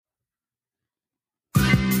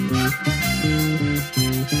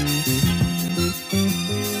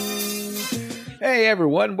Hey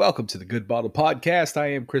everyone, welcome to the Good Bottle Podcast.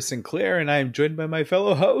 I am Chris Sinclair and I am joined by my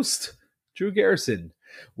fellow host, Drew Garrison.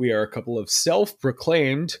 We are a couple of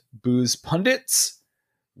self-proclaimed booze pundits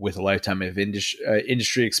with a lifetime of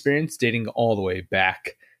industry experience dating all the way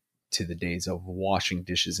back to the days of washing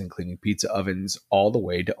dishes and cleaning pizza ovens, all the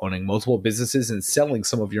way to owning multiple businesses and selling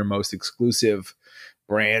some of your most exclusive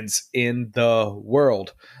brands in the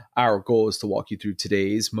world. Our goal is to walk you through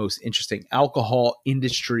today's most interesting alcohol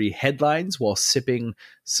industry headlines while sipping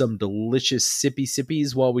some delicious sippy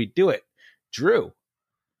sippies while we do it. Drew,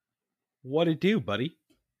 what it do, buddy?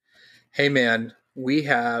 Hey man, we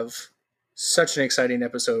have such an exciting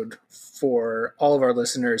episode for all of our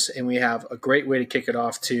listeners, and we have a great way to kick it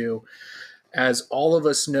off too. As all of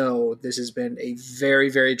us know, this has been a very,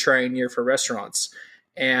 very trying year for restaurants,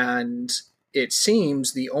 and it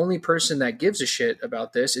seems the only person that gives a shit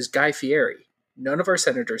about this is Guy Fieri. None of our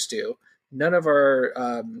senators do. None of our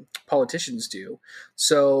politicians do.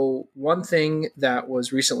 So one thing that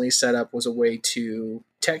was recently set up was a way to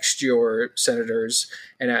text your senators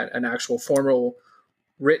an actual formal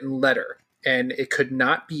written letter. And it could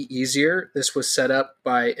not be easier. This was set up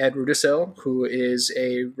by Ed Rudisell, who is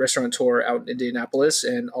a restaurateur out in Indianapolis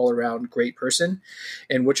and all-around great person.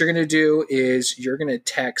 And what you're going to do is you're going to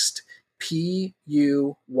text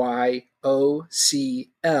PUYOCL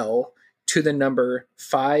to the number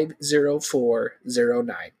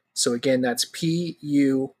 50409. So again, that's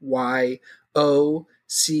PUYOCL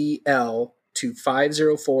to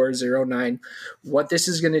 50409. What this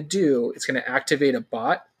is going to do, it's going to activate a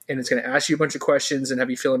bot, and it's going to ask you a bunch of questions and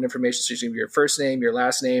have you fill in information. So it's going to give your first name, your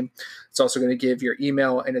last name. It's also going to give your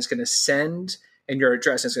email, and it's going to send, and your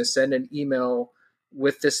address. It's going to send an email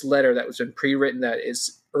with this letter that was been pre-written that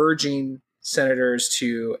is urging senators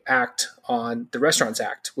to act on the Restaurants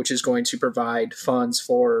Act, which is going to provide funds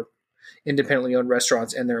for independently owned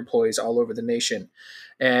restaurants and their employees all over the nation.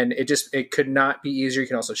 And it could not be easier. You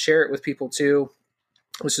can also share it with people too,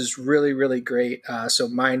 which is really, really great. So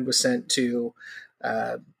mine was sent to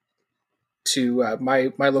my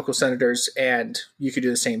local senators, and you could do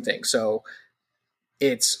the same thing. So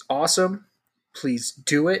it's awesome. Please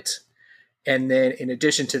do it. And then in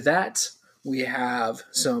addition to that, we have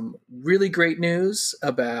some really great news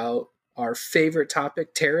about our favorite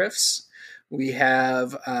topic, tariffs. We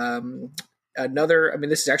have this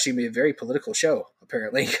is actually going to be a very political show,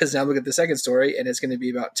 apparently, because now look at the second story, and it's going to be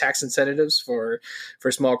about tax incentives for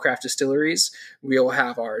small craft distilleries. We'll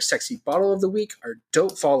have our sexy bottle of the week, our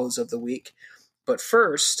dope follows of the week. But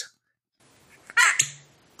first,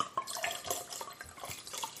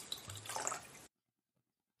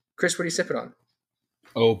 Chris, what are you sipping on?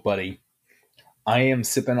 Oh, buddy. I am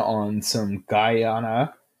sipping on some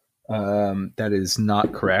Guyana. That is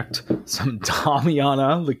not correct. Some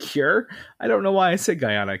Damiana liqueur. I don't know why I said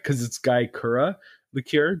Guyana, because it's Guaycura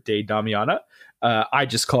liqueur de Damiana. I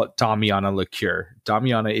just call it Damiana liqueur.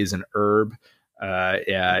 Damiana is an herb.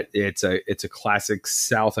 It's a classic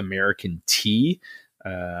South American tea.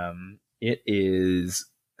 It is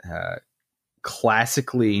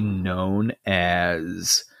classically known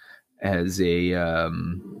as a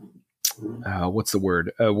what's the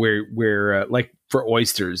word? Where like for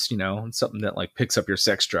oysters, something that like picks up your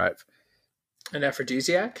sex drive. An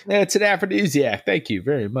aphrodisiac? Yeah, it's an aphrodisiac. Thank you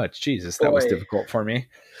very much. Jesus, that was difficult for me.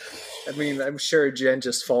 I mean, I'm sure Jen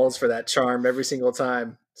just falls for that charm every single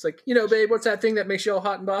time. It's like, babe, what's that thing that makes you all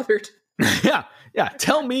hot and bothered? Yeah.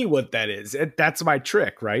 Tell me what that is. That's my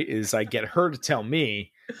trick, right? Is I get her to tell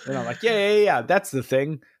me, and I'm like, yeah. That's the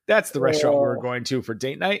thing. That's the restaurant we were going to for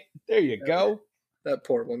date night. There you go. That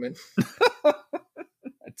poor woman.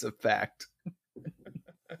 That's a fact.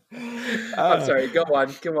 I'm sorry. Go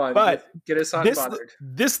on. But get us hot and bothered.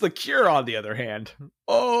 This liqueur, on the other hand,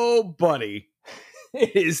 oh, buddy,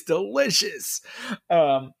 it is delicious.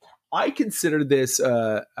 I consider this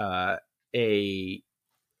a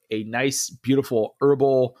nice, beautiful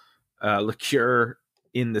herbal liqueur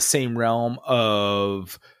in the same realm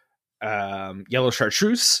of yellow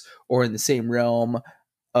chartreuse, or in the same realm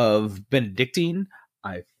of Benedictine.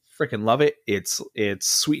 I freaking love it. It's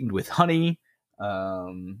sweetened with honey.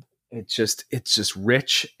 It's just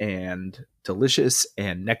rich and delicious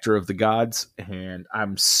and nectar of the gods. And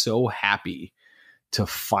I'm so happy to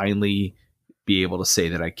finally be able to say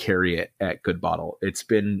that I carry it at Good Bottle. It's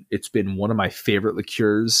been one of my favorite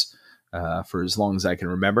liqueurs for as long as I can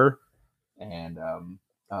remember. And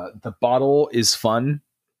the bottle is fun.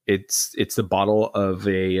 It's the bottle of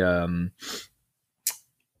a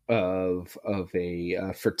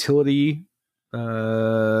fertility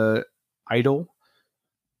idol.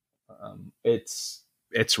 It's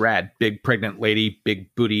rad. Big pregnant lady,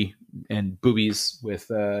 big booty and boobies with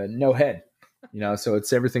no head. So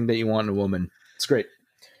it's everything that you want in a woman. It's great.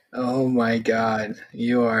 Oh my God.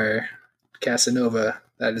 You are Casanova.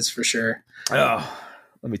 That is for sure. Oh,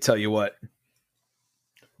 let me tell you what.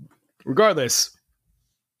 Regardless,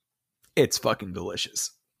 it's fucking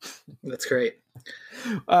delicious. That's great.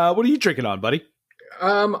 What are you drinking on, buddy?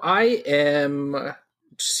 I am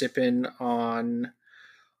sipping on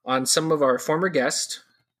some of our former guest.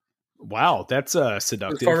 Wow, that's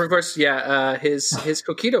seductive. Former guest, yeah, his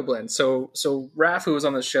coquito blend. So Raph, who was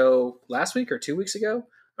on the show last week or 2 weeks ago,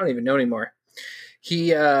 I don't even know anymore.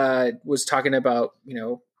 He was talking about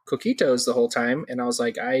coquitos the whole time, and I was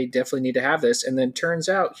like, I definitely need to have this. And then turns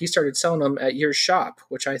out he started selling them at your shop,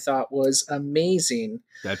 which I thought was amazing.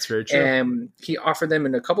 That's very true. And he offered them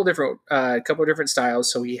in a couple different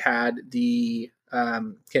styles. So he had he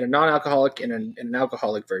had a non-alcoholic and an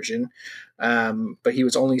alcoholic version, but he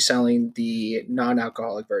was only selling the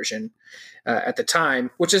non-alcoholic version at the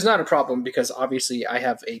time, which is not a problem because obviously I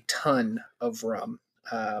have a ton of rum.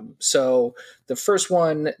 So the first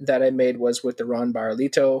one that I made was with the Ron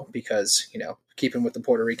Barrilito because, keeping with the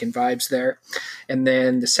Puerto Rican vibes there. And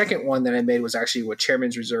then the second one that I made was actually with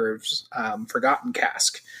Chairman's Reserve's Forgotten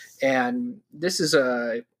Cask. And this is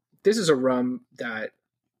a rum that,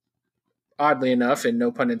 oddly enough, and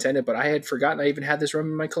no pun intended, but I had forgotten I even had this rum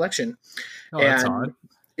in my collection. Oh, that's odd.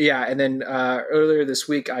 Yeah. And then earlier this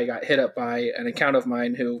week, I got hit up by an account of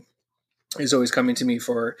mine who is always coming to me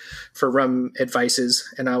for rum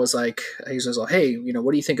advices. And I was like, he was like, hey,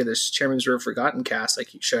 what do you think of this Chairman's Reserve Forgotten Cask? Like,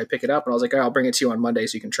 should I pick it up? And I was like, I'll bring it to you on Monday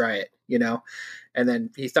so you can try it, And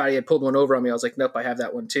then he thought he had pulled one over on me. I was like, nope, I have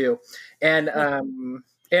that one too. And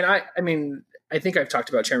I think I've talked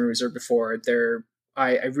about Chairman Reserve before.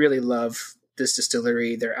 I really love this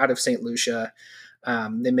distillery. They're out of St. Lucia.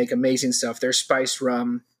 They make amazing stuff. They're spiced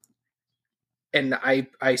rum. And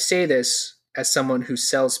I say this as someone who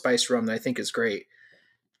sells spiced rum that I think is great.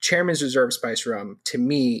 Chairman's Reserve spiced rum, to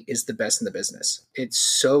me, is the best in the business. It's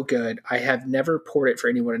so good. I have never poured it for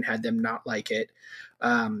anyone and had them not like it.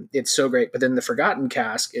 It's so great. But then the Forgotten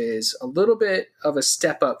Cask is a little bit of a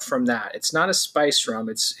step up from that. It's not a spiced rum.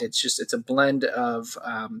 It's a blend of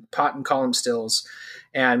pot and column stills.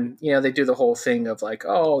 And, they do the whole thing of like,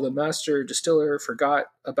 oh, the master distiller forgot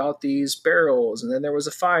about these barrels. And then there was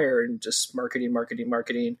a fire and just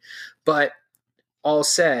marketing. But all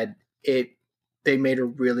said, they made a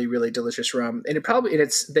really, really delicious rum. And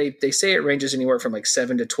they say it ranges anywhere from like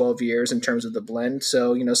 7 to 12 years in terms of the blend.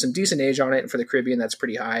 So, some decent age on it. And for the Caribbean, that's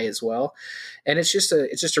pretty high as well. And it's just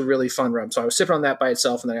a really fun rum. So I was sipping on that by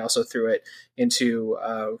itself. And then I also threw it into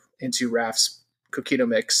Raph's coquito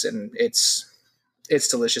mix, and it's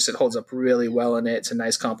delicious. It holds up really well in it. It's a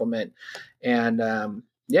nice compliment. And,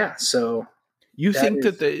 so you think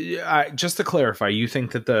that just to clarify, you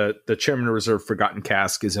think that the Chairman Reserve Forgotten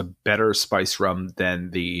Cask is a better spiced rum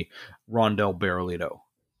than the Rondel Barrilito?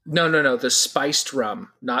 No, the spiced rum,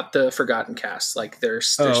 not the Forgotten Cask. Like they're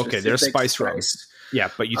spiced rum. Yeah,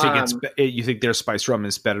 but you think you think their spiced rum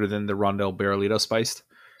is better than the Rondel Barrilito spiced?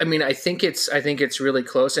 I mean, I think it's really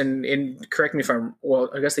close. And correct me if I'm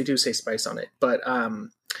I guess they do say spice on it, but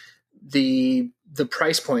the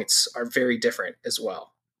price points are very different as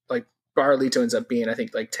well. Like Barlito ends up being, I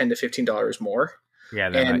think, like $10 to $15 more.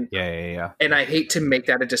 Yeah, yeah. And I hate to make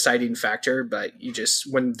that a deciding factor, but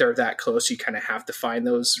when they're that close, you kind of have to find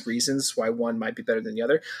those reasons why one might be better than the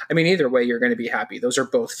other. I mean, either way, you're going to be happy. Those are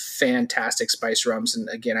both fantastic spice rums, and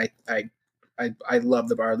again, I love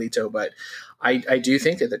the Barlito, but I do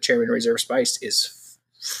think that the Chairman Reserve Spiced is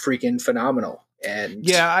freaking phenomenal. And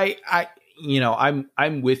yeah,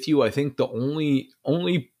 I'm with you. I think the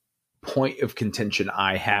only point of contention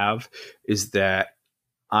I have is that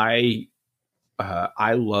I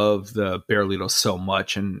love the Barrilito so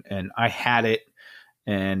much, and I had it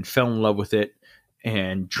and fell in love with it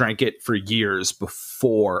and drank it for years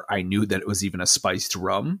before I knew that it was even a spiced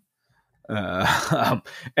rum. And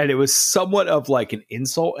it was somewhat of like an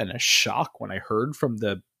insult and a shock when I heard from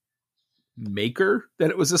the maker that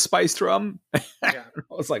it was a spiced rum. Yeah.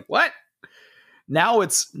 I was like, what? Now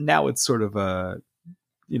it's sort of a,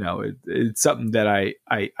 it's something that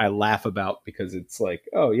I laugh about because it's like,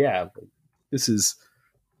 oh yeah, this is,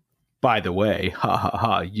 by the way, ha ha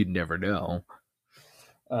ha, you'd never know.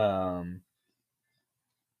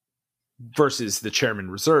 Versus the Chairman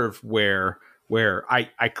Reserve where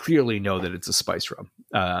I clearly know that it's a spice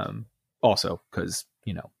rum. Also because,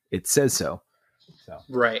 it says so.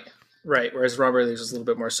 Right. Whereas Robert Lee's is a little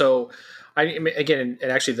bit more. So again,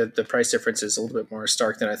 and actually the price difference is a little bit more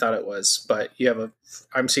stark than I thought it was, but you have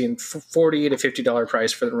I'm seeing $40 to $50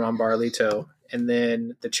 price for the Ron Barlito, and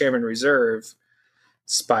then the Chairman Reserve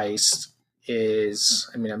spiced is,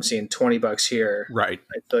 I mean, I'm seeing $20 here. Right.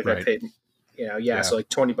 I feel like I Right. paid, Yeah. so like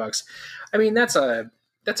 $20. I mean, that's a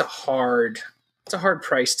hard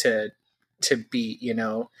price to beat.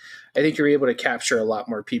 I think you're able to capture a lot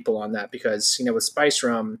more people on that because with spice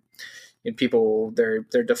rum, people their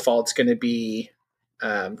default's going to be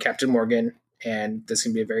Captain Morgan, and this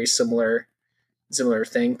can be a very similar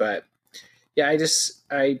thing. But yeah, I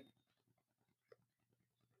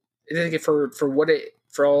think for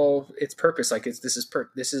all its purpose, like this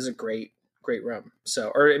is a great rum.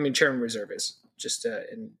 So, or I mean, Chairman Reserve is just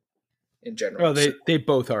in general. Well, they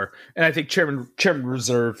both are, and I think Chairman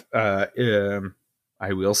Reserve,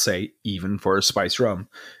 I will say, even for a spice rum,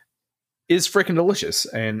 is freaking delicious,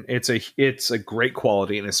 and it's a great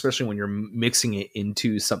quality, and especially when you're mixing it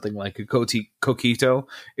into something like a coquito,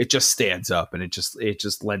 it just stands up, and it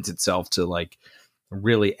just lends itself to like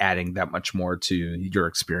really adding that much more to your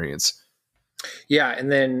experience. Yeah,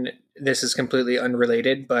 and then this is completely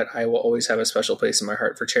unrelated, but I will always have a special place in my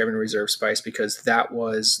heart for Chairman Reserve Spice because that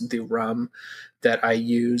was the rum that I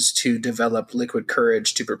used to develop liquid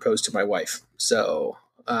courage to propose to my wife. So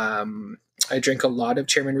I drank a lot of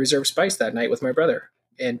Chairman Reserve Spice that night with my brother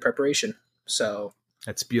in preparation. So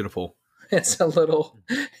that's beautiful. It's a little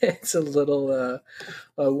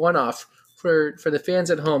one-off for the fans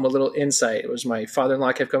at home. A little insight. It was my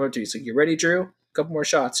father-in-law kept coming up to me. So, you ready, Drew? A couple more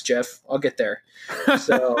shots, Jeff. I'll get there.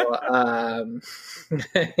 So,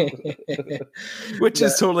 which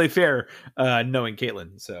is totally fair, knowing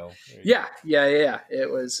Caitlin. So yeah.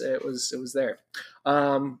 It was there.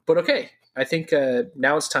 But okay, I think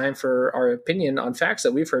now it's time for our opinion on facts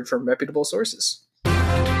that we've heard from reputable sources.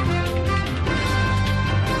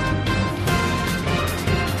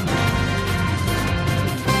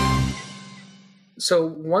 So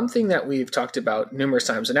one thing that we've talked about numerous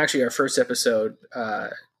times, and actually our first episode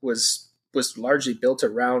was largely built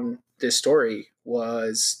around this story,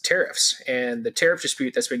 was tariffs and the tariff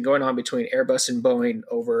dispute that's been going on between Airbus and Boeing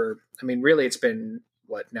over, I mean, really it's been,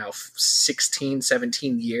 16,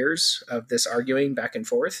 17 years of this arguing back and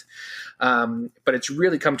forth. But it's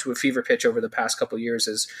really come to a fever pitch over the past couple of years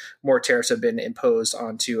as more tariffs have been imposed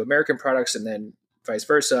onto American products and then vice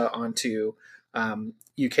versa onto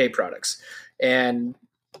UK products. And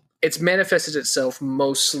it's manifested itself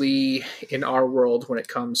mostly in our world when it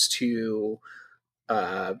comes to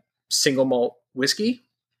single malt whiskey,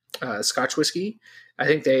 Scotch whiskey. I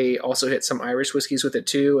think they also hit some Irish whiskeys with it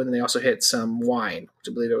too, and they also hit some wine, which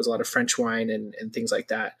I believe there was a lot of French wine and things like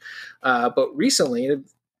that. But recently,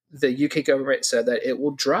 the UK government said that it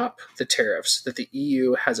will drop the tariffs that the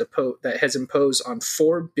EU has imposed on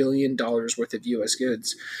 $4 billion worth of U.S.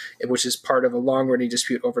 goods, which is part of a long-running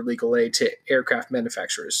dispute over legal aid to aircraft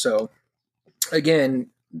manufacturers. So, again,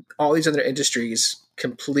 all these other industries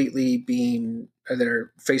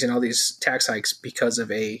they're facing all these tax hikes because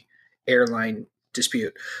of a airline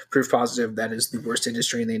dispute. Proof positive that is the worst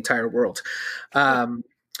industry in the entire world.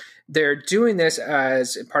 They're doing this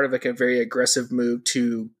as part of like a very aggressive move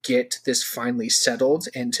to get this finally settled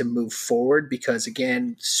and to move forward because,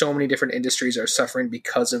 again, so many different industries are suffering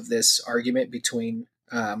because of this argument between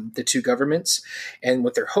the two governments. And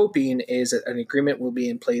what they're hoping is that an agreement will be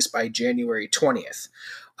in place by January 20th.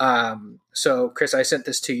 So, Chris, I sent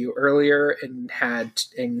this to you earlier and had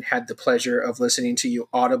the pleasure of listening to you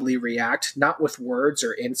audibly react, not with words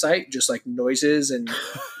or insight, just like noises and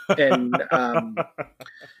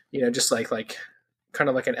just like kind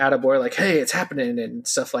of like an attaboy, like, hey, it's happening and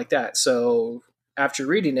stuff like that. So after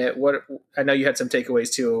reading it, I know you had some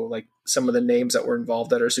takeaways too, like some of the names that were involved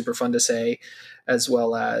that are super fun to say, as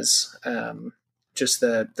well as just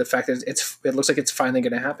the fact that it looks like it's finally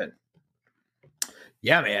going to happen.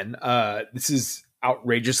 Yeah, man. This is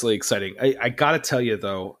outrageously exciting. I gotta tell you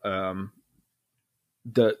though,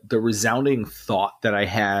 the resounding thought that I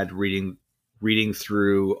had reading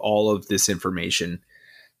through all of this information,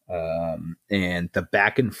 and the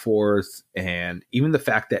back and forth, and even the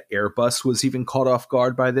fact that Airbus was even caught off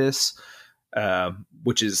guard by this,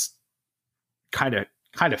 which is kind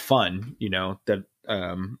of fun, that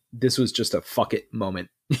this was just a fuck it moment,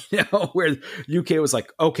 where UK was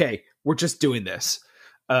like, okay, we're just doing this.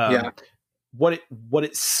 What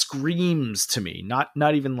it screams to me,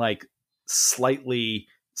 not even like slightly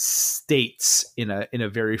states in a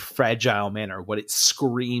very fragile manner. What it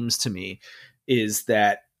screams to me is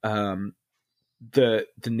that the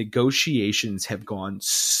negotiations have gone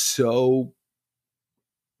so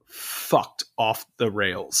fucked off the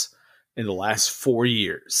rails in the last 4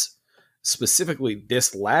 years, specifically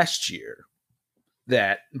this last year,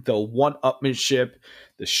 that the one-upmanship,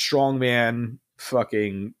 the strongman,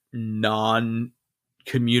 fucking non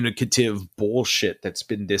communicative bullshit that's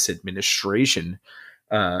been this administration,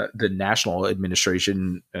 the national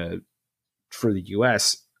administration for the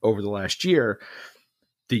US over the last year,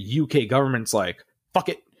 the UK government's like, fuck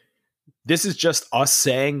it. This is just us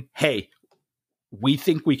saying, hey, we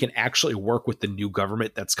think we can actually work with the new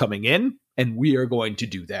government that's coming in, and we are going to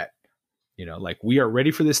do that. Like, we are ready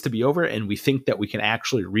for this to be over, and we think that we can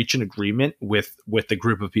actually reach an agreement with the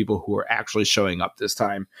group of people who are actually showing up this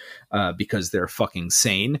time because they're fucking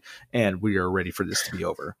sane, and we are ready for this to be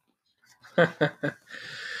over.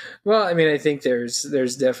 Well, I mean, I think there's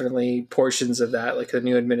definitely portions of that. Like, the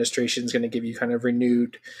new administration is going to give you kind of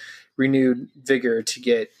renewed vigor to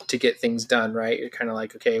get things done, right? You're kind of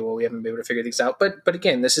like, okay, well, we haven't been able to figure things out, but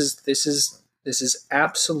again, this is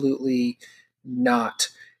absolutely not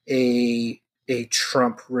a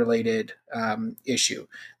Trump related issue.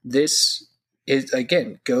 This is,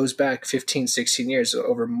 again, goes back 15, 16 years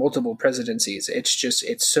over multiple presidencies.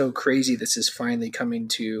 It's so crazy. This is finally coming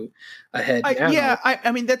to a head now. Yeah.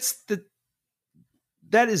 I mean, that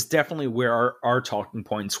is definitely where our talking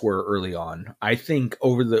points were early on. I think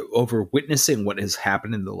over witnessing what has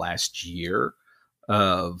happened in the last year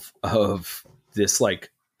of this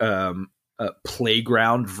like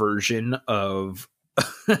playground version of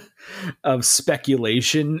of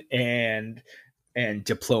speculation and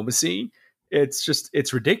diplomacy,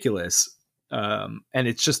 it's ridiculous. And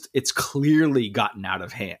it's clearly gotten out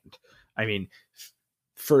of hand. I mean,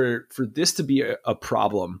 for this to be a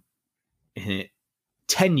problem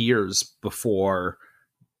 10 years before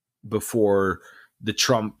the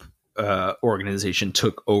Trump organization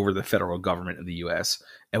took over the federal government of the US,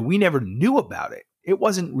 and we never knew about it. It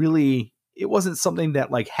wasn't something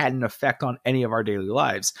that like had an effect on any of our daily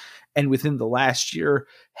lives. And within the last year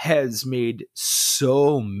has made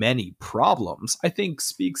so many problems, I think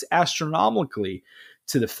speaks astronomically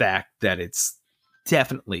to the fact that it's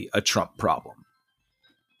definitely a Trump problem.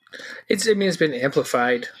 It's been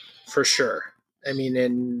amplified for sure. I mean,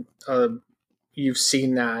 and you've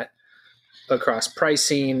seen that across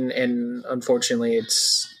pricing, and unfortunately,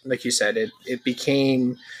 it's like you said, it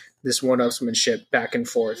became this one-upsmanship back and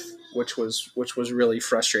forth, which was really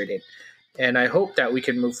frustrating. And I hope that we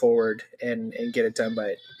can move forward and get it done.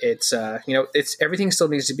 But it's everything still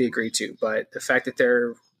needs to be agreed to. But the fact that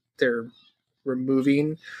they're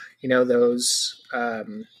removing, those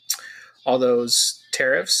all those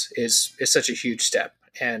tariffs is such a huge step.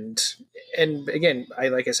 And again,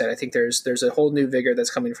 like I said, I think there's a whole new vigor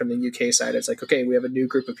that's coming from the UK side. It's like, okay, we have a new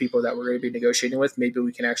group of people that we're going to be negotiating with. Maybe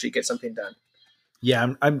we can actually get something done.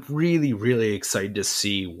 Yeah, I'm really, really excited to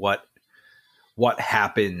see what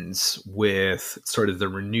happens with sort of the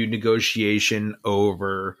renewed negotiation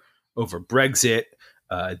over Brexit,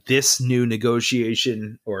 this new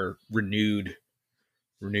negotiation or renewed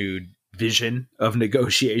vision of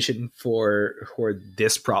negotiation for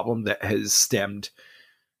this problem that has stemmed.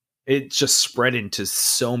 It just spread into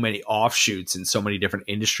so many offshoots in so many different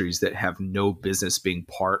industries that have no business being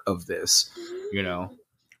part of this,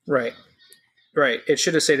 Right. It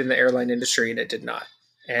should have stayed in the airline industry, and it did not.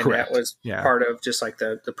 And Correct. That was part of just like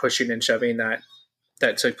the pushing and shoving that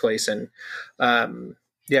took place. And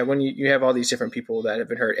when you have all these different people that have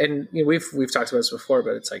been hurt, and we've talked about this before,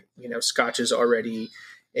 but it's like, Scotch is already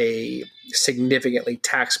a significantly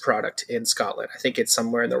taxed product in Scotland. I think it's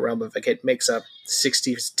somewhere in the realm of like, it makes up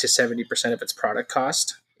 60 to 70% of its product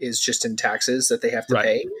cost is just in taxes that they have to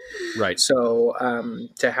pay. Right. So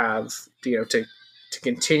to have to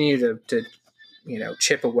continue to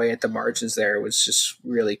chip away at the margins there was just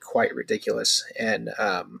really quite ridiculous. And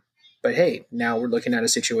but hey, now we're looking at a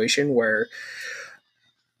situation where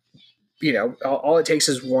all it takes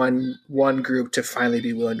is one group to finally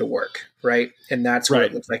be willing to work, right? And that's what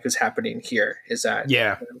it looks like is happening here. Is that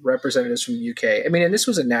representatives from the UK? I mean, and this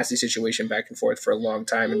was a nasty situation back and forth for a long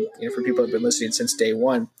time, and for people who've been listening since day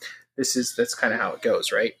one, that's kind of how it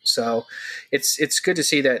goes, right? So it's good to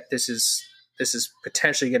see that this is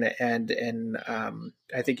potentially going to end. And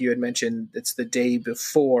I think you had mentioned it's the day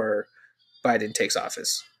before Biden takes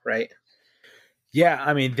office, right? Yeah,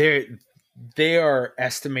 I mean, they are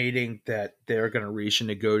estimating that they're going to reach a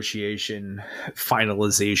negotiation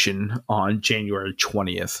finalization on January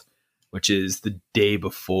 20th, which is the day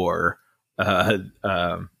before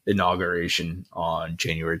inauguration on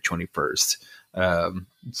January 21st.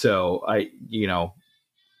 So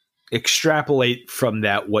extrapolate from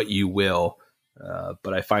that what you will.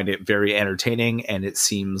 But I find it very entertaining, and it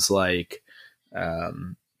seems like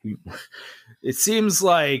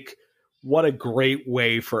what a great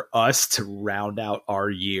way for us to round out our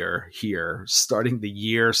year here, starting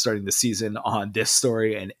the season on this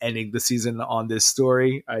story and ending the season on this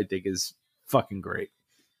story. I think is fucking great.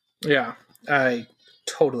 Yeah, I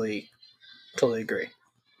totally, totally agree.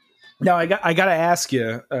 Now I got to ask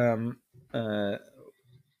you. Uh,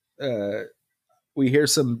 uh, we hear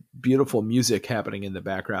some beautiful music happening in the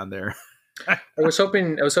background there. I was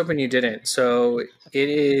hoping you didn't. So it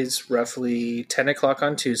is roughly 10 o'clock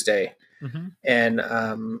on Tuesday, Mm-hmm.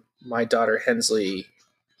 and my daughter Hensley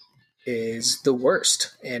is the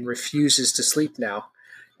worst and refuses to sleep now.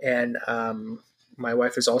 And my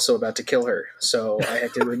wife is also about to kill her. So I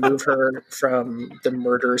had to remove her from the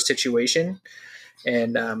murder situation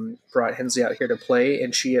and brought Hensley out here to play.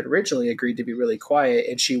 And she had originally agreed to be really quiet,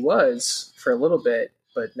 and she was for a little bit,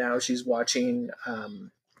 but now she's watching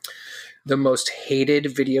the most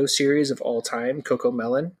hated video series of all time, Coco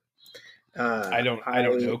Melon. I don't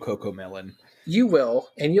know Coco Melon. You will,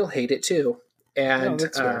 and you'll hate it too. No, And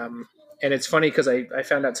that's fair. and it's funny because I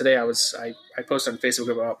found out today I posted on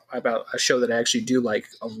Facebook about a show that I actually do like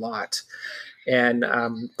a lot, and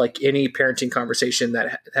like any parenting conversation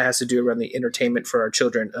that has to do around the entertainment for our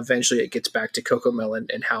children, eventually it gets back to Coco Melon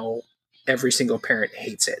and how every single parent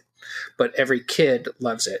hates it, but every kid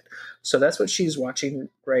loves it. So that's what she's watching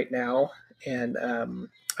right now, and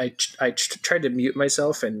I tried to mute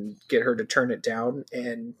myself and get her to turn it down,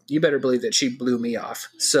 and you better believe that she blew me off.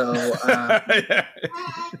 So,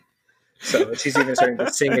 so she's even starting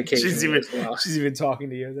to sing occasionally as well. She's even talking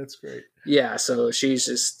to you. That's great. Yeah, so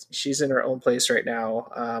she's in her own place right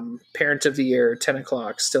now. Parent of the year, 10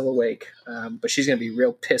 o'clock, still awake, but she's gonna be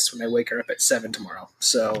real pissed when I wake her up at 7 tomorrow.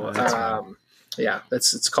 So, yeah,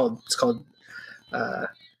 it's called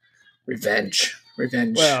revenge.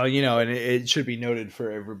 Revenge. Well, you know, and it should be noted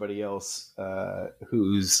for everybody else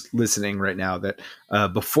who's listening right now that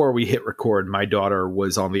before we hit record, my daughter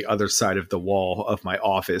was on the other side of the wall of my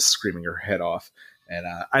office screaming her head off. And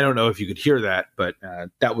I don't know if you could hear that, but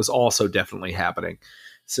that was also definitely happening.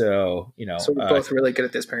 So, you know, So we're both really good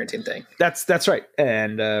at this parenting thing. That's right.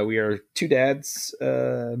 And we are two dads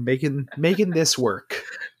making this work.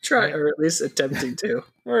 Try, or at least attempting to.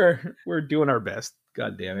 We're doing our best.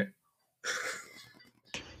 God damn it.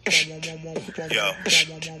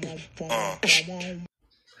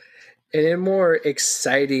 And in more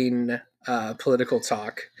exciting political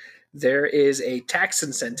talk, there is a tax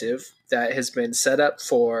incentive that has been set up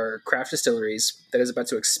for craft distilleries that is about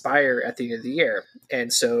to expire at the end of the year.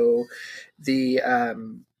 And so the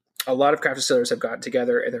a lot of craft distillers have gotten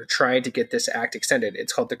together and they're trying to get this act extended.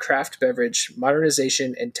 It's called the Craft Beverage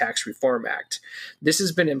Modernization and Tax Reform Act. This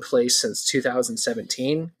has been in place since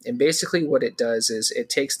 2017. And basically what it does is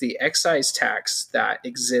it takes the excise tax that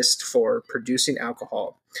exists for producing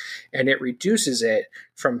alcohol and it reduces it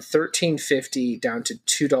from $13.50 down to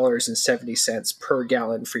 $2.70 per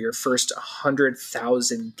gallon for your first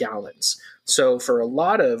 100,000 gallons. So for a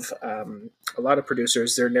lot of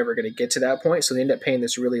producers, they're never going to get to that point, so they end up paying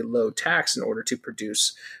this really low tax in order to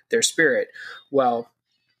produce their spirit. Well,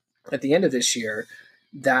 at the end of this year,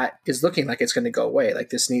 that is looking like it's going to go away. Like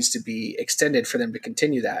this needs to be extended for them to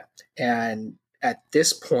continue that. And at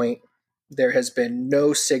this point, there has been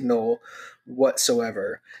no signal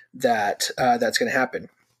whatsoever that that's going to happen.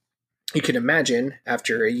 You can imagine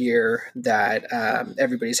after a year that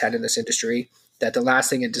everybody's had in this industry that the last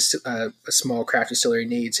thing a small craft distillery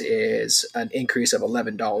needs is an increase of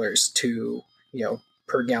 $11 to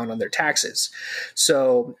per gallon on their taxes.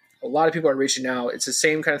 So a lot of people are reaching out. It's the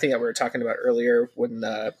same kind of thing that we were talking about earlier when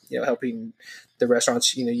helping the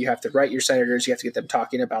restaurants. You have to write your senators. You have to get them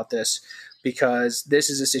talking about this because this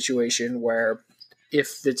is a situation where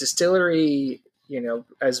if the distillery,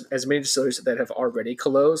 as many distilleries that have already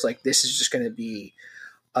closed, like this is just going to be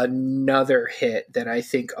another hit that I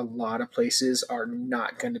think a lot of places are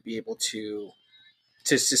not going to be able to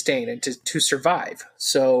sustain and to survive.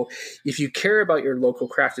 So if you care about your local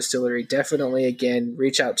craft distillery, definitely, again,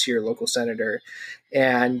 reach out to your local senator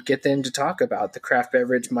and get them to talk about the Craft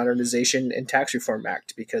Beverage Modernization and Tax Reform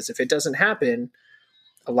Act, because if it doesn't happen,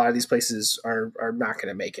 a lot of these places are not going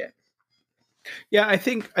to make it. Yeah, I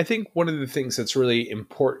think one of the things that's really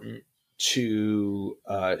important to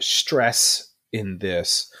stress in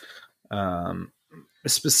this,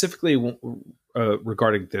 specifically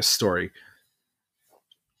regarding this story,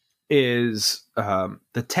 is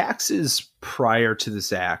the taxes prior to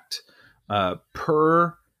this act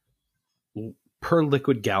per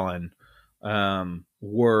liquid gallon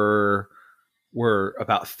were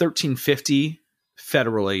about $13.50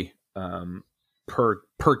 federally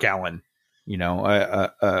per gallon.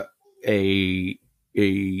 A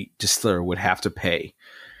distiller would have to pay.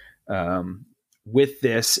 With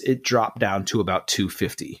this, it dropped down to about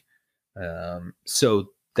 $2.50. So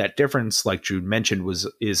that difference, like Drew mentioned,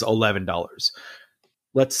 is $11.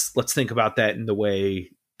 Let's think about that in the way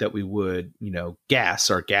that we would, our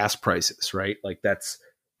gas prices, right? Like that's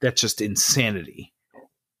just insanity.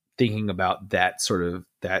 Thinking about that sort of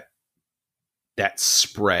that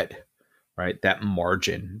spread, right? That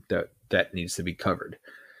margin that needs to be covered.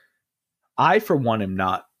 I, for one, am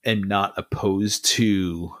not opposed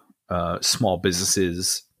to small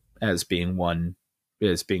businesses as being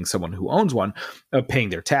someone who owns one, paying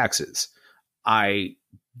their taxes. I,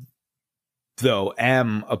 though,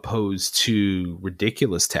 am opposed to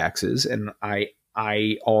ridiculous taxes, and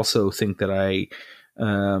I also think that I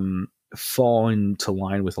fall into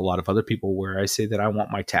line with a lot of other people where I say that I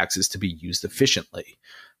want my taxes to be used efficiently.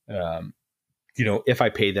 If I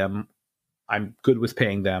pay them, I'm good with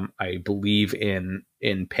paying them. I believe in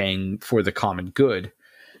paying for the common good.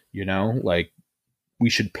 Like we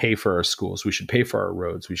should pay for our schools. We should pay for our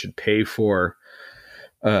roads. We should pay for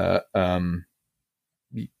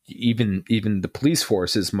even the police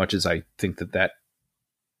force, as much as I think that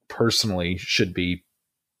personally should be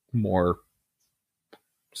more,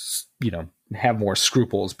 have more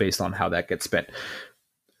scruples based on how that gets spent.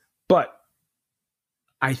 But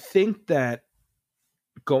I think that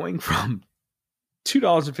going from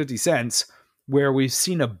 $2.50, where we've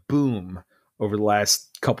seen a boom over the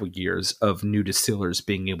last couple of years of new distillers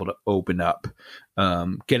being able to open up,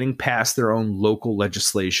 getting past their own local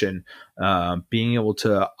legislation, being able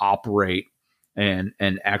to operate and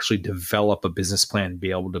actually develop a business plan,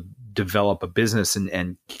 be able to develop a business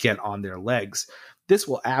and get on their legs. This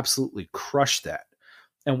will absolutely crush that.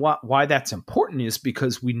 And why that's important is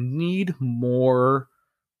because we need more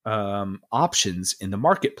options in the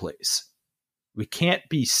marketplace. We can't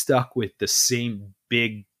be stuck with the same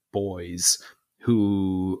big boys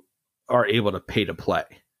who are able to pay to play.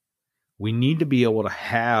 We need to be able to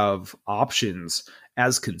have options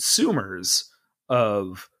as consumers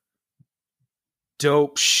of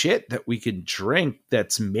dope shit that we can drink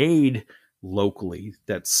that's made locally,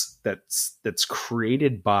 that's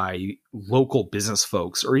created by local business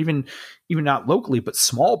folks, or even not locally, but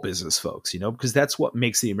small business folks, because that's what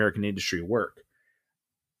makes the American industry work.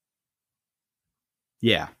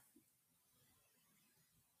 Yeah.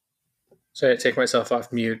 So I had to take myself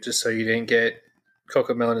off mute just so you didn't get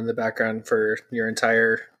Coco Melon in the background for your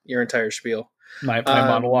entire spiel. My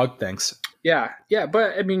monologue. Thanks. Yeah.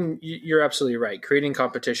 But I mean, you're absolutely right. Creating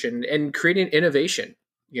competition and creating innovation.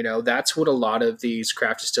 That's what a lot of these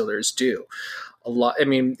craft distillers do.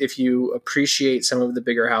 If you appreciate some of the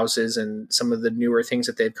bigger houses and some of the newer things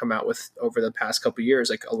that they've come out with over the past couple of years,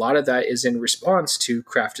 like a lot of that is in response to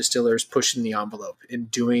craft distillers pushing the envelope and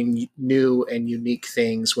doing new and unique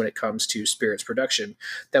things when it comes to spirits production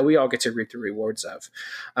that we all get to reap the rewards of.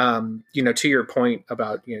 To your point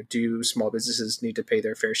about, do small businesses need to pay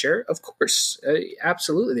their fair share? Of course,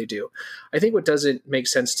 absolutely they do. I think what doesn't make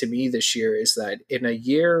sense to me this year is that in a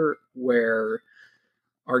year where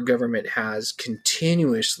our government has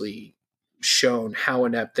continuously shown how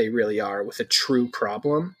inept they really are with a true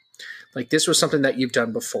problem. Like, this was something that you've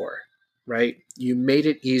done before, right? You made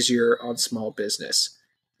it easier on small business.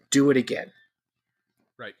 Do it again.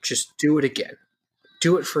 Right. Just do it again.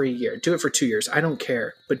 Do it for a year. Do it for 2 years. I don't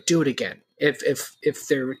care, but do it again. If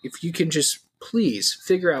you can just please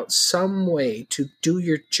figure out some way to do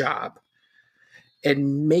your job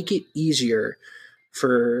and make it easier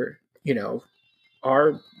for,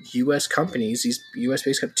 our U.S. companies, these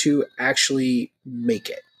U.S.-based companies, to actually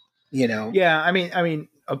make it, Yeah, I mean,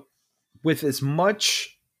 with as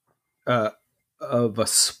much of a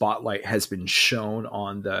spotlight has been shown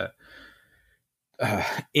on the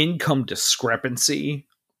income discrepancy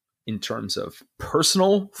in terms of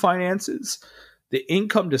personal finances, the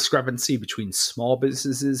income discrepancy between small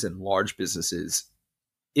businesses and large businesses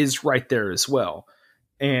is right there as well.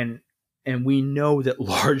 And we know that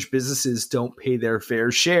large businesses don't pay their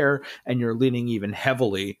fair share, and you're leaning even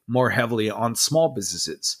more heavily on small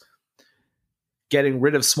businesses. Getting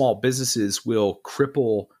rid of small businesses will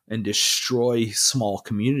cripple and destroy small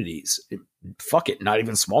communities. Fuck it, not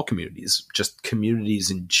even small communities, just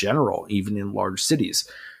communities in general, even in large cities.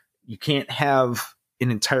 You can't have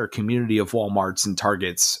an entire community of Walmarts and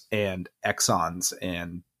Targets and Exxons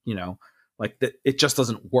and, like that. It just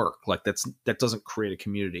doesn't work. Like that doesn't create a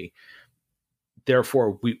community.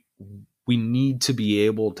 Therefore, we need to be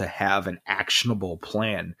able to have an actionable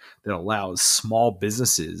plan that allows small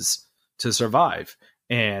businesses to survive.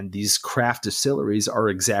 And these craft distilleries are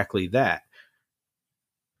exactly that.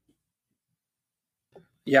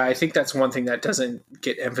 Yeah, I think that's one thing that doesn't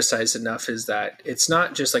get emphasized enough, is that it's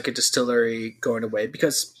not just like a distillery going away,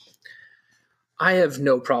 because I have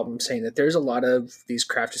no problem saying that there's a lot of these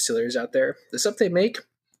craft distilleries out there. The stuff they make,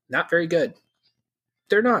 not very good.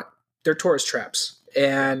 They're not. They're tourist traps.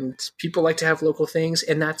 and people like to have local things,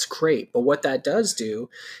 and that's great. But what that does do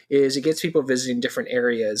is it gets people visiting different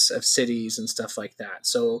areas of cities and stuff like that.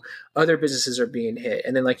 So other businesses are being hit,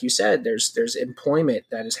 and then like you said, there's employment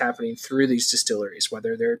that is happening through these distilleries,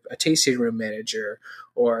 whether they're a tasting room manager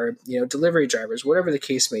or delivery drivers, whatever the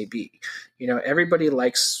case may be. Everybody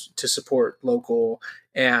likes to support local,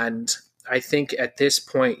 and I think at this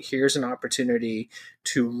point, here's an opportunity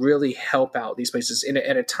to really help out these places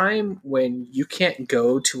at a time when you can't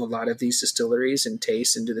go to a lot of these distilleries and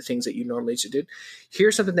taste and do the things that you normally should do.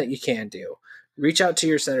 Here's something that you can do. Reach out to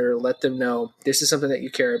your senator, let them know this is something that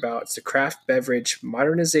you care about. It's the Craft Beverage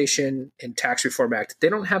Modernization and Tax Reform Act. They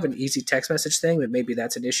don't have an easy text message thing, but maybe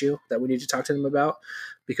that's an issue that we need to talk to them about,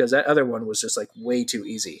 because that other one was just like way too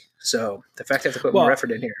easy. So the fact that I have to put more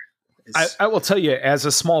effort in here. I will tell you, as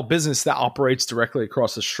a small business that operates directly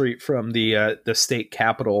across the street from the state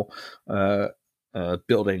capitol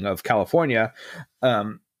building of California,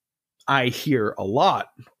 I hear a lot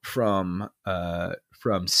from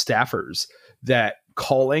staffers that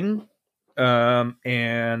calling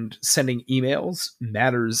and sending emails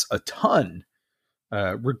matters a ton,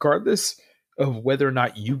 regardless of whether or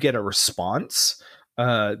not you get a response.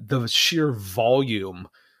 The sheer volume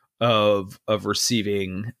of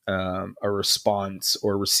receiving a response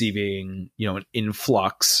or receiving an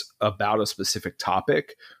influx about a specific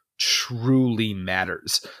topic truly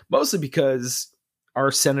matters, mostly because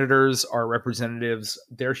our senators, our representatives,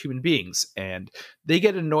 they're human beings, and they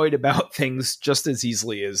get annoyed about things just as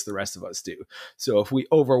easily as the rest of us do. So if we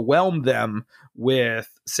overwhelm them with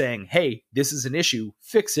saying, hey, this is an issue,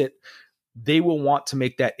 fix it, they will want to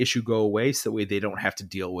make that issue go away so that way they don't have to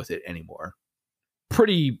deal with it anymore.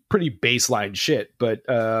 Pretty baseline shit, but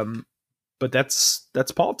that's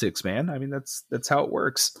politics, man. I mean, that's how it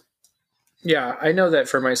works. Yeah, I know that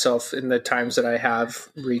for myself, in the times that I have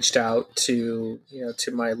reached out to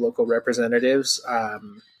to my local representatives,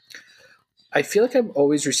 I feel like I've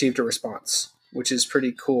always received a response, which is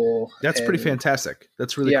pretty cool. That's pretty fantastic.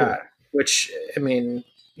 That's really cool. Which, I mean,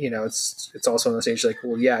 it's also on the stage like,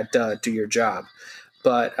 well, yeah, duh, do your job,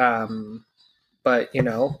 but at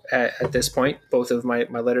this point, both of my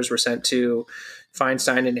letters were sent to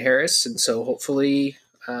Feinstein and Harris, and so hopefully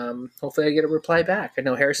I get a reply back. I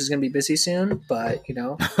know Harris is going to be busy soon, but maybe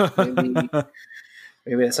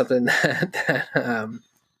that's something that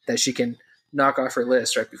she can knock off her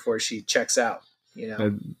list right before she checks out. Yeah,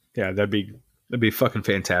 that'd be fucking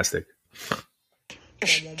fantastic.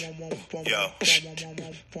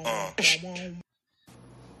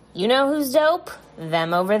 You know who's dope?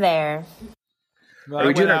 Them over there. Well,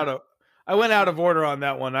 I went out of order on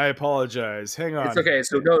that one. I apologize. Hang on. It's okay.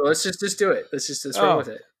 So no, let's just do it. Let's just roll with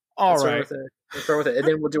it. All right. Let's roll with it, and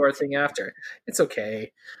then we'll do our thing after. It's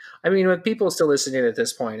okay. I mean, with people still listening at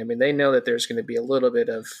this point, I mean, they know that there's going to be a little bit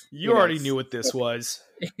of. You already knew what this was.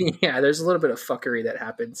 Yeah, there's a little bit of fuckery that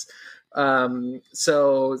happens.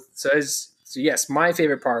 So yes, my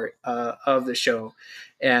favorite part of the show.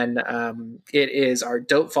 And it is our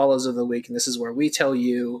dope follows of the week, and this is where we tell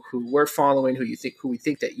you who we're following, who we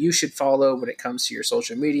think that you should follow when it comes to your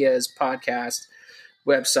social medias, podcasts,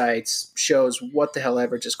 websites, shows, what the hell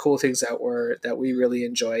ever, just cool things that we really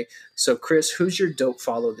enjoy. So, Chris, who's your dope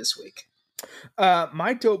follow this week?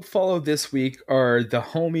 My dope follow this week are the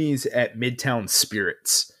homies at Midtown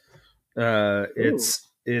Spirits. It's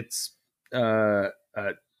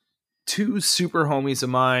two super homies of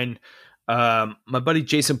mine. My buddy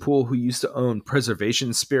Jason Poole, who used to own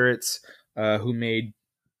Preservation Spirits, who made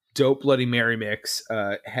dope Bloody Mary mix,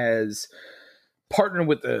 has partnered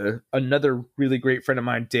with another really great friend of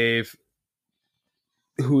mine, Dave,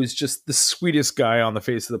 who is just the sweetest guy on the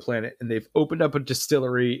face of the planet. And they've opened up a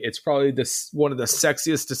distillery. It's probably one of the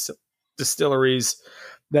sexiest distilleries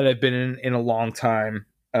that I've been in a long time.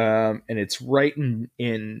 And it's right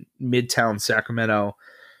in Midtown Sacramento.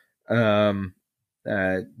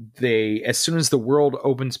 They, as soon as the world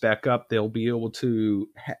opens back up, they'll be able to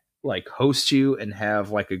host you and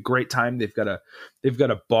have like a great time. They've got a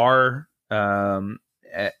bar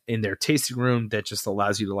in their tasting room that just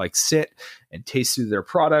allows you to sit and taste through their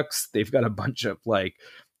products. They've got a bunch of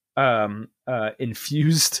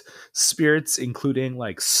infused spirits, including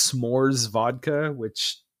s'mores vodka,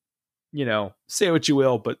 which, say what you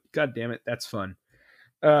will, but God damn it, that's fun.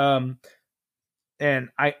 And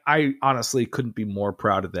I honestly couldn't be more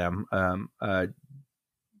proud of them.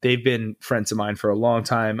 They've been friends of mine for a long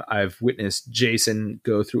time. I've witnessed Jason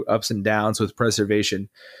go through ups and downs with Preservation.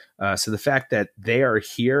 So the fact that they are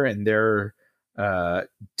here and they're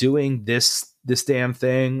doing this this damn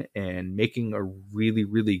thing and making a really,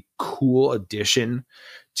 really cool addition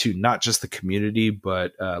to not just the community,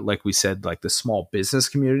 but like we said, like the small business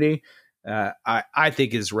community, I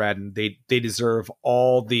think is rad, and they deserve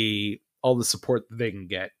all the support that they can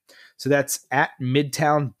get. So that's at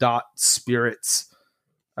midtown.spirits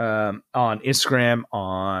on Instagram,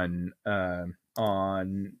 on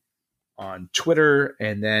Twitter,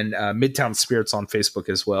 and then Midtown Spirits on Facebook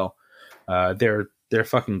as well. They're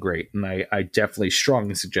fucking great, and I definitely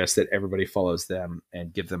strongly suggest that everybody follows them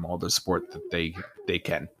and give them all the support that they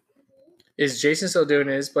can. Is Jason still doing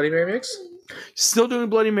his Bloody Mary mix? Still doing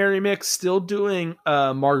Bloody Mary mix, still doing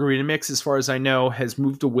margarita mix, as far as I know. Has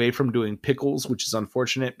moved away from doing pickles, which is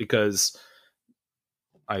unfortunate because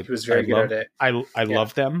he was very good at it. I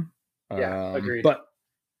love them. Yeah, agreed. But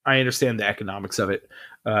I understand the economics of it.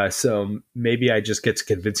 So maybe I just get to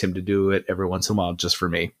convince him to do it every once in a while just for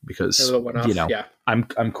me, because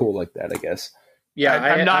I'm cool like that, I guess.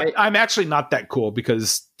 Yeah, I'm actually not that cool,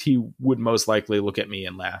 because he would most likely look at me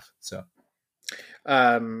and laugh. So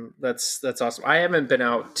that's awesome. I haven't been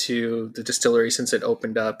out to the distillery since it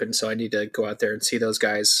opened up, and so I need to go out there and see those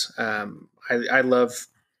guys. I love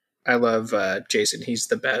Jason. He's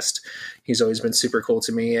the best. He's always been super cool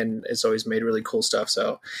to me and has always made really cool stuff.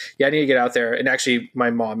 So yeah, I need to get out there. And actually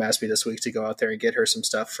my mom asked me this week to go out there and get her some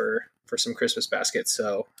stuff for some Christmas baskets.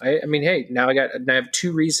 So I mean, hey, now I have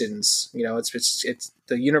 2 reasons, it's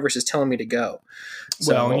the universe is telling me to go.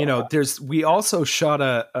 So, well, we also shot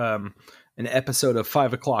an episode of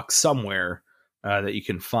 5 o'clock somewhere that you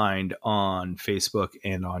can find on Facebook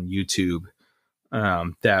and on YouTube.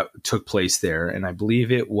 That took place there, and I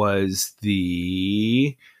believe it was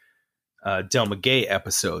the Delma Gay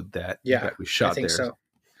episode that we shot there. So.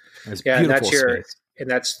 Yeah, and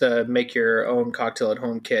that's the make your own cocktail at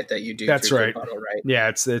home kit that you do. That's right. Bottle, right? Yeah,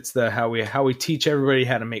 it's the how we teach everybody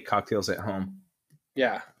how to make cocktails at home.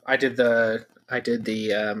 Yeah, I did the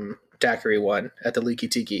daiquiri one at the Leaky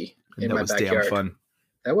Tiki in my backyard. Damn fun.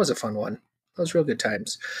 That was a fun one. Those real good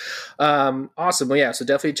times. Awesome. Well, yeah. So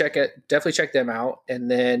definitely check them out.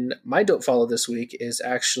 And then my dope follow this week is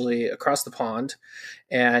actually across the pond,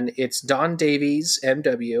 and it's Don Davies,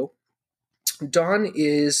 MW. Don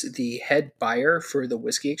is the head buyer for the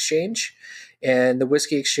Whiskey Exchange, and the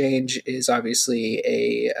Whiskey Exchange is obviously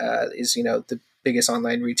the biggest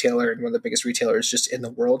online retailer and one of the biggest retailers just in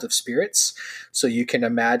the world of spirits. So you can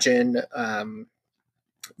imagine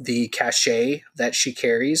the cachet that she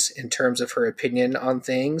carries in terms of her opinion on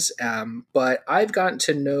things. But I've gotten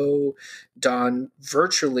to know Dawn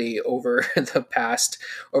virtually over the past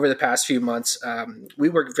few months. We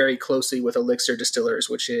work very closely with Elixir Distillers,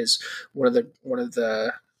 which is one of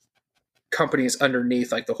the companies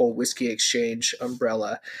underneath like the whole Whiskey Exchange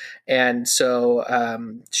umbrella. And so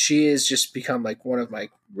she has just become like one of my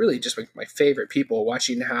favorite people,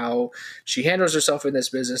 watching how she handles herself in this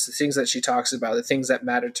business, the things that she talks about, the things that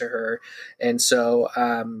matter to her. And so,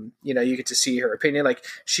 you get to see her opinion. Like,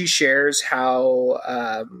 she shares how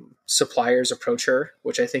suppliers approach her,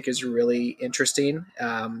 which I think is really interesting.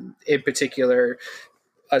 In particular,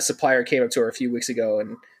 a supplier came up to her a few weeks ago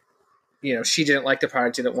and, she didn't like the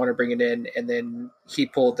product, didn't want to bring it in. And then he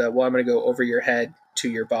pulled the, well, I'm going to go over your head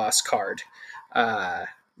to your boss card,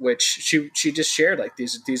 which she just shared, like,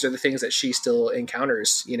 these are the things that she still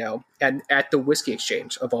encounters, and at the Whiskey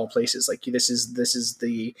Exchange of all places. Like, this is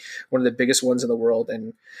the one of the biggest ones in the world,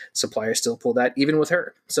 and suppliers still pull that even with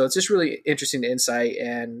her. So it's just really interesting insight,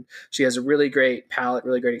 and she has a really great palate,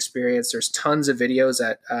 really great experience. There's tons of videos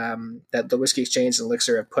that the Whiskey Exchange and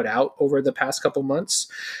Elixir have put out over the past couple months,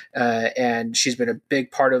 and she's been a big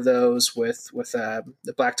part of those with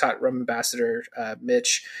the Black Tot Rum Ambassador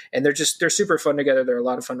Mitch, and they're super fun together. They're a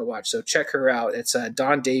lot of fun to watch. So check her out. It's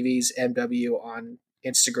Don Davies MW on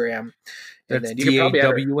Instagram. And that's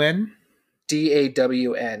DAWN?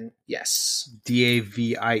 DAWN, yes.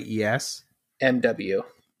 DAVIES? MW.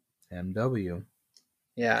 MW.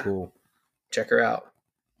 Yeah. Cool. Check her out.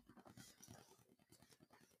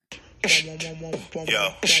 Yo.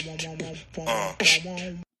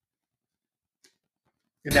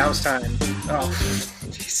 Now it's time. Oh,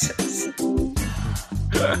 Jesus.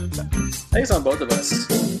 I think it's on both of us.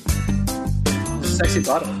 Sexy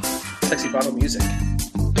bottle music.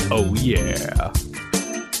 Oh yeah.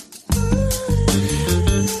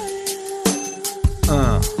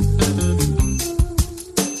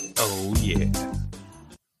 Oh yeah.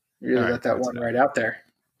 You really let that one right out there.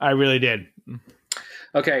 I really did.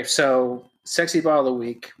 Okay, so sexy bottle of the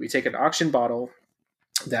week. We take an auction bottle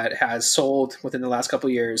that has sold within the last couple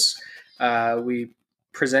of years. We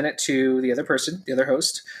present it to the other person, the other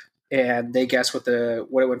host, and they guess what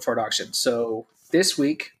it went for at auction. So this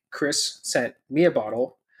week Chris sent me a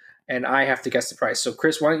bottle, and I have to guess the price. So,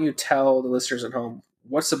 Chris, why don't you tell the listeners at home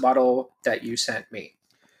what's the bottle that you sent me?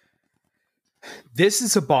 This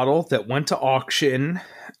is a bottle that went to auction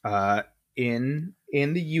in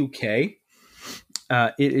the UK.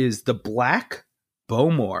 It is the Black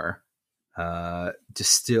Bowmore,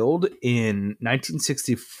 distilled in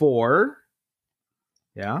 1964.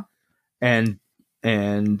 Yeah, and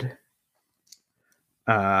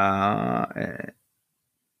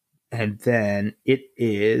then it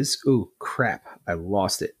is. Ooh, crap! I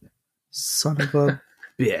lost it. Son of a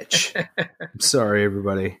bitch! I'm sorry,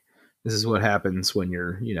 everybody. This is what happens when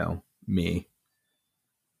you're, me.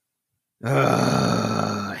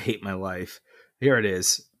 I hate my life. Here it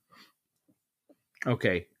is.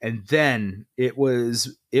 Okay, and then it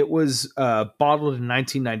was bottled in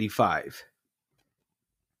 1995.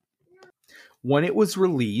 When it was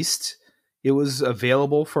released, it was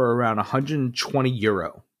available for around 120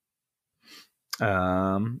 euro.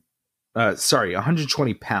 Sorry,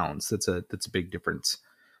 120 pounds. That's a big difference.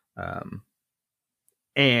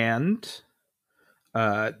 And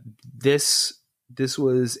this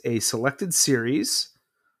was a selected series.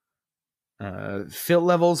 Fill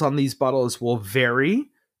levels on these bottles will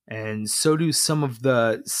vary, and so do some of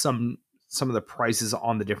the prices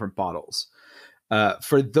on the different bottles.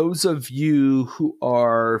 For those of you who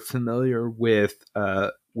are familiar with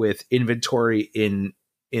inventory in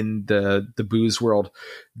the booze world,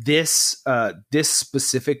 this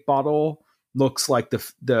specific bottle looks like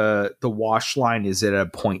the wash line is at a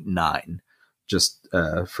 0.9. Just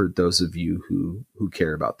for those of you who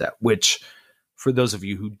care about that, which, for those of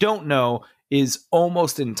you who don't know, is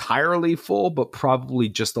almost entirely full, but probably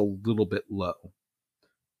just a little bit low.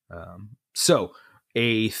 So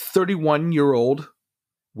a 31-year-old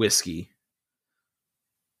whiskey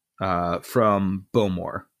from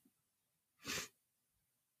Bowmore.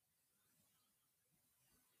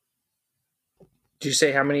 Did you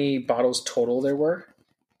say how many bottles total there were?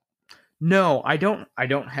 No, I don't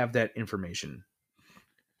have that information.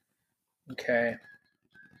 Okay.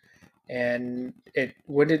 And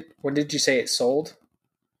when did you say it sold?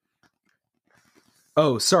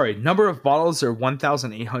 Oh, sorry. Number of bottles are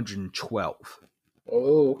 1,812.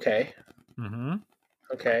 Oh, okay. Mm-hmm.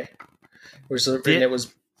 Okay.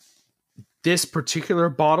 This particular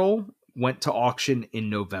bottle went to auction in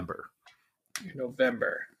November.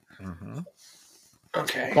 Mm-hmm.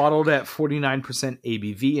 Okay. Bottled at 49%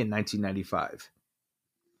 ABV in 1995.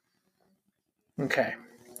 Okay.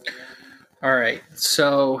 All right.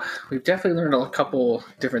 So we've definitely learned a couple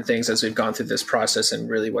different things as we've gone through this process, and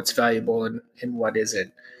really what's valuable and what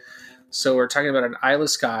isn't. So we're talking about an Islay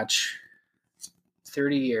Scotch,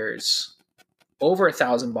 30 years, over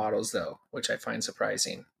 1,000 bottles though, which I find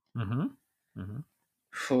surprising. Mm-hmm. Mm-hmm.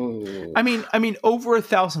 I mean, over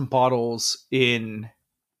 1,000 bottles in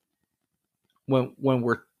when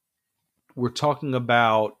we're talking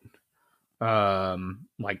about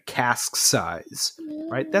like cask size,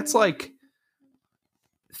 right? That's like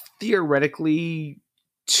theoretically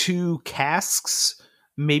 2 casks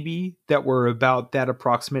maybe that were about that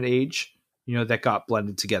approximate age, that got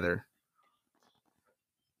blended together.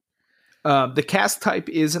 The cask type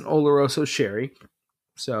is an Oloroso sherry,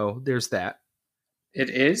 so there's that. It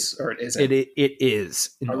is, or it isn't? It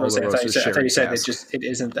is an Oloroso sherry. I thought you said cask. it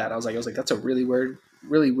isn't that. I was like, that's a really weird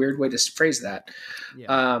way to phrase that.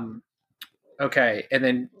 Yeah. Okay, and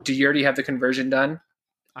then do you already have the conversion done?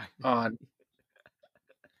 I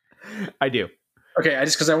do. Okay,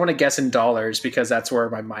 because I want to guess in dollars, because that's where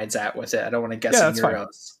my mind's at with it. I don't want to guess in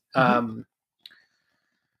euros.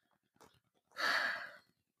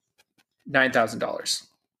 $9,000.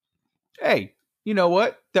 Hey, you know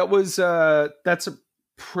what? That's a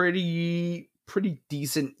pretty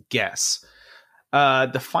decent guess.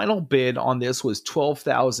 The final bid on this was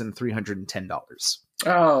 $12,310.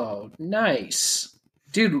 Oh, nice,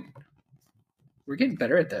 dude. We're getting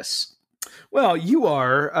better at this. Well, you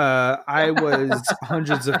are. I was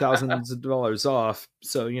hundreds of thousands of dollars off,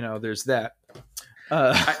 so there's that.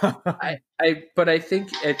 But I think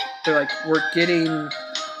they're like we're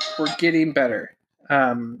getting better.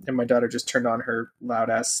 And my daughter just turned on her loud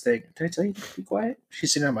ass thing. Did I tell you to be quiet?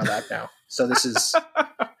 She's sitting on my lap now, so this is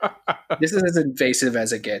as invasive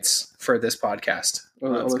as it gets for this podcast.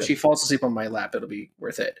 Although if she falls asleep on my lap, it'll be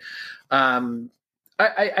worth it.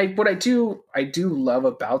 What I do love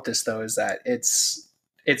about this though is that it's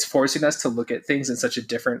forcing us to look at things in such a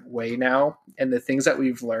different way now, and the things that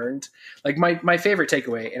we've learned. Like my favorite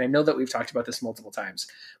takeaway, and I know that we've talked about this multiple times.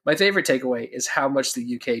 My favorite takeaway is how much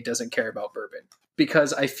the UK doesn't care about bourbon,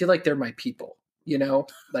 because I feel like they're my people.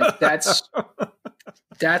 Like that's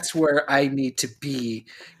That's where I need to be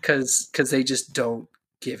because they just don't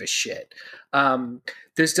give a shit.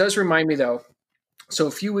 This does remind me though. So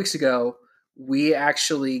a few weeks ago, we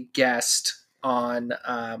actually guessed on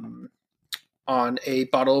a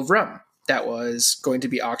bottle of rum that was going to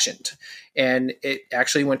be auctioned, and it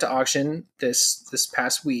actually went to auction this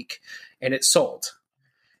past week, and it sold.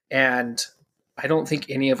 And I don't think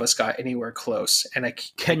any of us got anywhere close. And I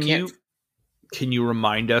can't. Can you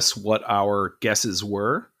remind us what our guesses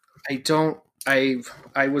were? I don't. I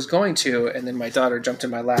was going to, and then my daughter jumped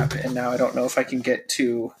in my lap, and now I don't know if I can get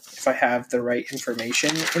to if I have the right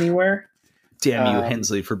information anywhere. Damn you,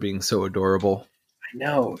 Hensley, for being so adorable. I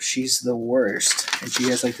know, she's the worst. And she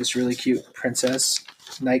has like this really cute princess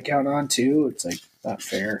nightgown on too. It's like not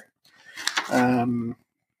fair.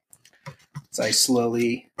 As I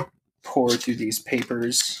slowly pour through these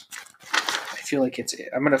papers, I feel like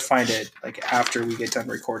I'm going to find it like after we get done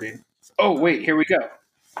recording. Oh, wait, here we go.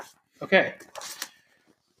 Okay.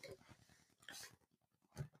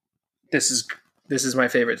 This is my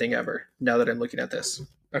favorite thing ever now that I'm looking at this.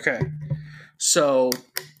 Okay. So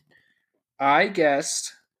I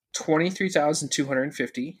guessed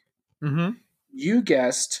 23,250. Mm-hmm. You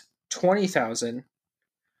guessed 20,000.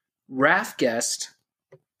 Raph guessed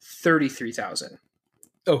 33,000.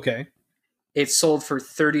 Okay. It sold for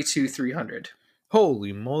 32,300.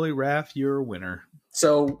 Holy moly, Raph, you're a winner.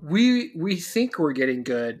 So we think we're getting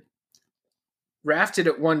good. Raph did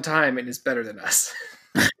it one time and is better than us.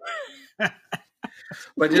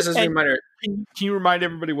 But just as a reminder, can you remind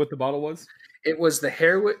everybody what the bottle was? It was the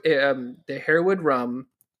Harewood rum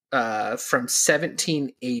from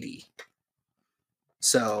 1780.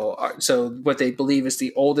 So what they believe is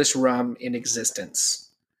the oldest rum in existence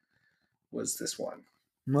was this one.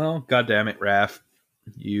 Well, goddamn it, Raph,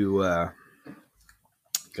 you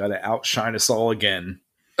got to outshine us all again.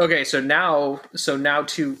 Okay, so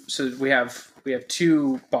we have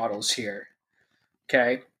two bottles here.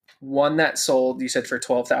 Okay, one that sold, you said, for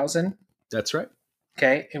 12,000. That's right.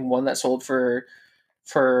 Okay, and one that sold for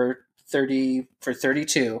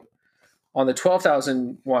 32. On the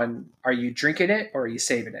 12,000 one, are you drinking it or are you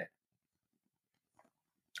saving it?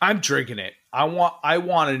 I'm drinking it. I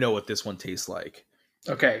want to know what this one tastes like.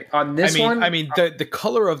 Okay, on this one, the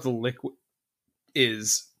color of the liquid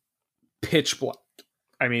is pitch black.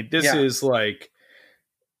 I mean, this is like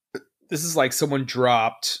someone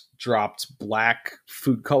dropped black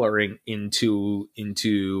food coloring into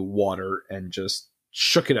water and just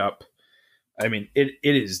shook it up. I mean, it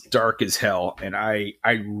is dark as hell, and I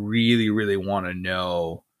really, really want to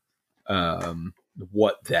know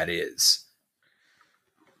what that is.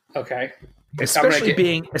 Okay. Especially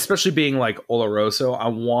being like Oloroso, I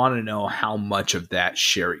want to know how much of that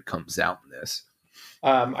sherry comes out in this.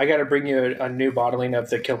 I got to bring you a new bottling of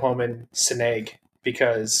the Kilhoman Sinag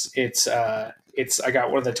because it's I got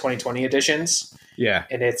one of the 2020 editions. Yeah,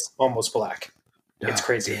 and it's almost black. It's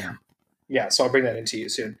crazy. Damn. Yeah, so I'll bring that into you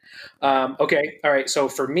soon. Okay, all right. So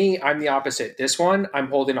for me, I'm the opposite. This one I'm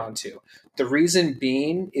holding on to. The reason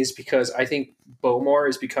being is because I think Bowmore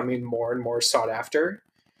is becoming more and more sought after.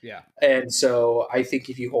 Yeah. And so I think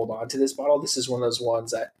if you hold on to this bottle, this is one of those ones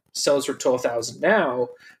that sells for 12,000 now.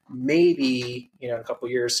 Maybe in a couple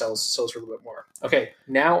of years sells for a little bit more. Okay,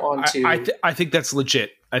 now on to. I think that's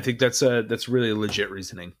legit. I think that's really legit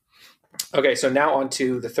reasoning. Okay, so now on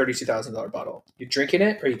to the $32,000 bottle. You drinking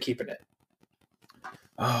it or you keeping it?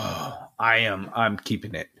 Oh, I'm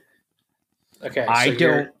keeping it. Okay,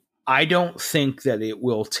 I don't think that it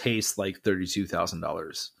will taste like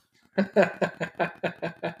 $32,000.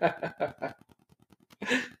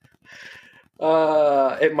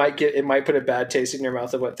 It might put a bad taste in your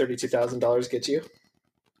mouth of what $32,000 gets you.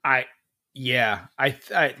 I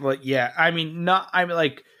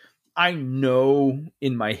know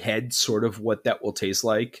in my head sort of what that will taste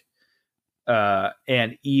like.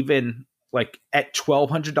 And even like at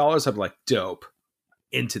 $1,200, I'm like, dope,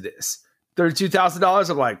 into this. $32,000,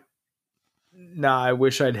 I'm like, nah, I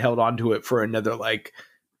wish I'd held on to it for another like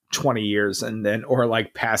 20 years and then, or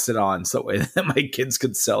like pass it on so that my kids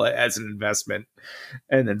could sell it as an investment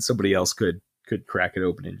and then somebody else could crack it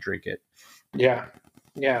open and drink it. Yeah.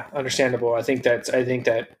 Yeah. Understandable. I think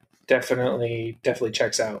that definitely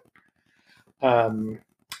checks out. I'm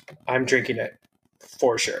drinking it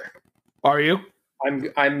for sure. Are you?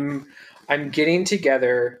 I'm getting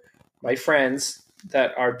together my friends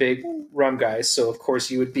that are big rum guys. So of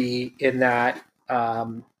course you would be in that,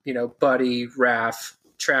 Buddy, Raph,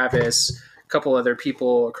 Travis, a couple other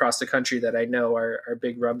people across the country that I know are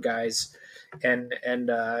big rum guys and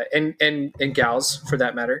gals for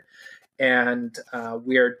that matter. And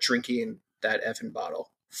we are drinking that effing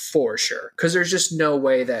bottle for sure. Because there's just no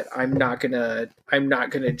way that I'm not gonna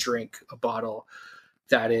drink a bottle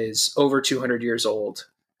that is over 200 years old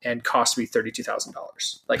and cost me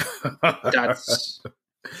 $32,000. Like that's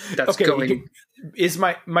okay, going. Is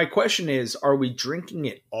my question is, are we drinking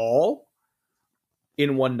it all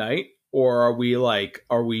in one night, or are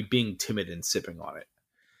we being timid and sipping on it?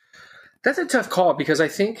 That's a tough call, because I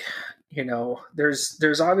think,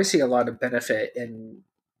 there's obviously a lot of benefit in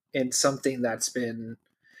something that's been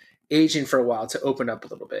aging for a while to open up a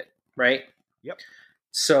little bit, right? Yep.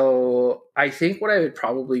 So I think what I would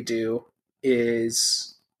probably do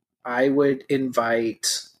is I would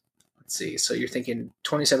invite, let's see, so you're thinking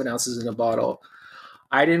 27 ounces in a bottle.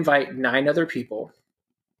 I'd invite 9 other people.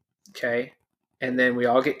 Okay. And then we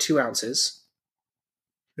all get 2 ounces.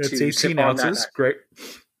 That's 18 ounces. Great.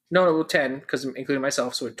 No, 10, because I'm including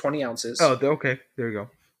myself. So 20 ounces. Oh, okay. There you go.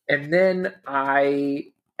 And then I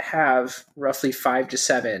have roughly 5 to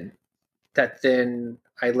 7 that then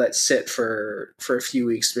I let sit for a few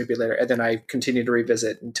weeks, maybe later. And then I continue to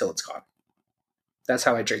revisit until it's gone. That's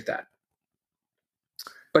how I drink that.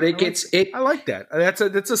 But I like that.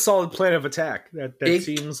 That's a solid plan of attack. That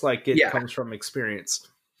seems like it comes from experience.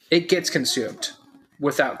 It gets consumed.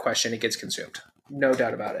 Without question, it gets consumed. No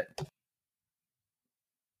doubt about it.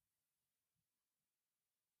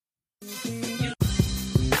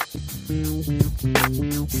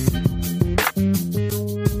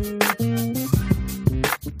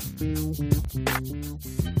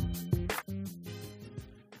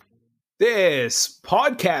 This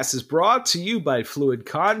podcast is brought to you by Fluid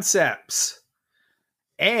Concepts,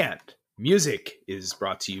 and music is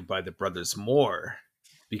brought to you by the Brothers Moore,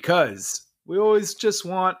 because we always just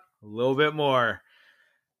want a little bit more.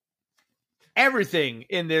 Everything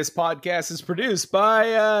in this podcast is produced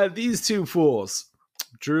by these two fools,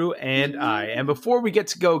 Drew and I. And before we get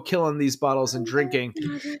to go killing these bottles and drinking,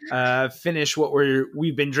 finish what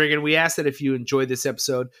we've been drinking, we ask that if you enjoyed this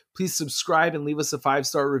episode, please subscribe and leave us a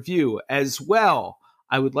 5-star review. As well,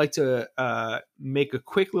 I would like to make a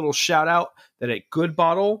quick little shout out that at Good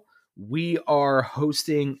Bottle, we are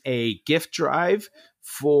hosting a gift drive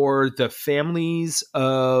for the families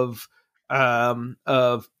of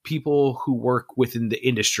people who work within the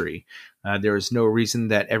industry. There is no reason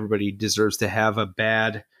that everybody deserves to have a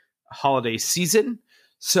bad holiday season.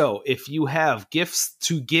 So if you have gifts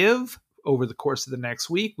to give over the course of the next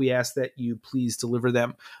week, we ask that you please deliver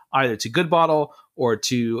them either to Good Bottle or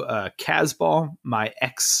to Casbah, my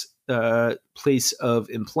ex place of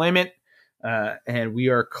employment. And we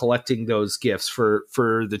are collecting those gifts for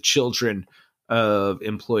the children of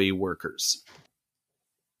employee workers.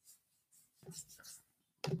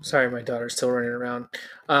 Sorry, my daughter's still running around.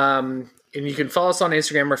 And you can follow us on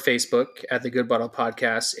Instagram or Facebook at the Good Bottle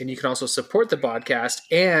Podcast. And you can also support the podcast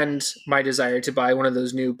and my desire to buy one of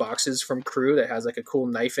those new boxes from Crew that has like a cool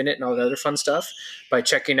knife in it and all the other fun stuff by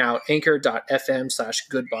checking out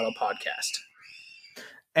anchor.fm/goodbottlepodcast.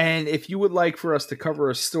 And if you would like for us to cover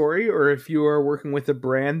a story, or if you are working with a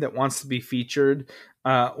brand that wants to be featured,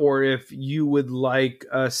 or if you would like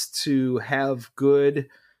us to have good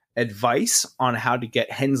advice on how to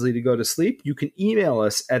get Hensley to go to sleep, you can email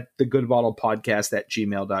us at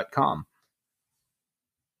thegoodbottlepodcast@gmail.com.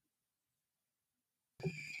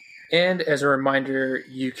 And as a reminder,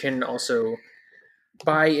 you can also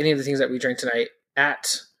buy any of the things that we drank tonight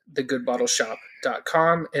at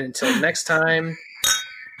thegoodbottleshop.com. And until next time,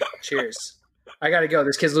 cheers. I gotta go.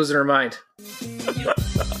 This kid's losing her mind.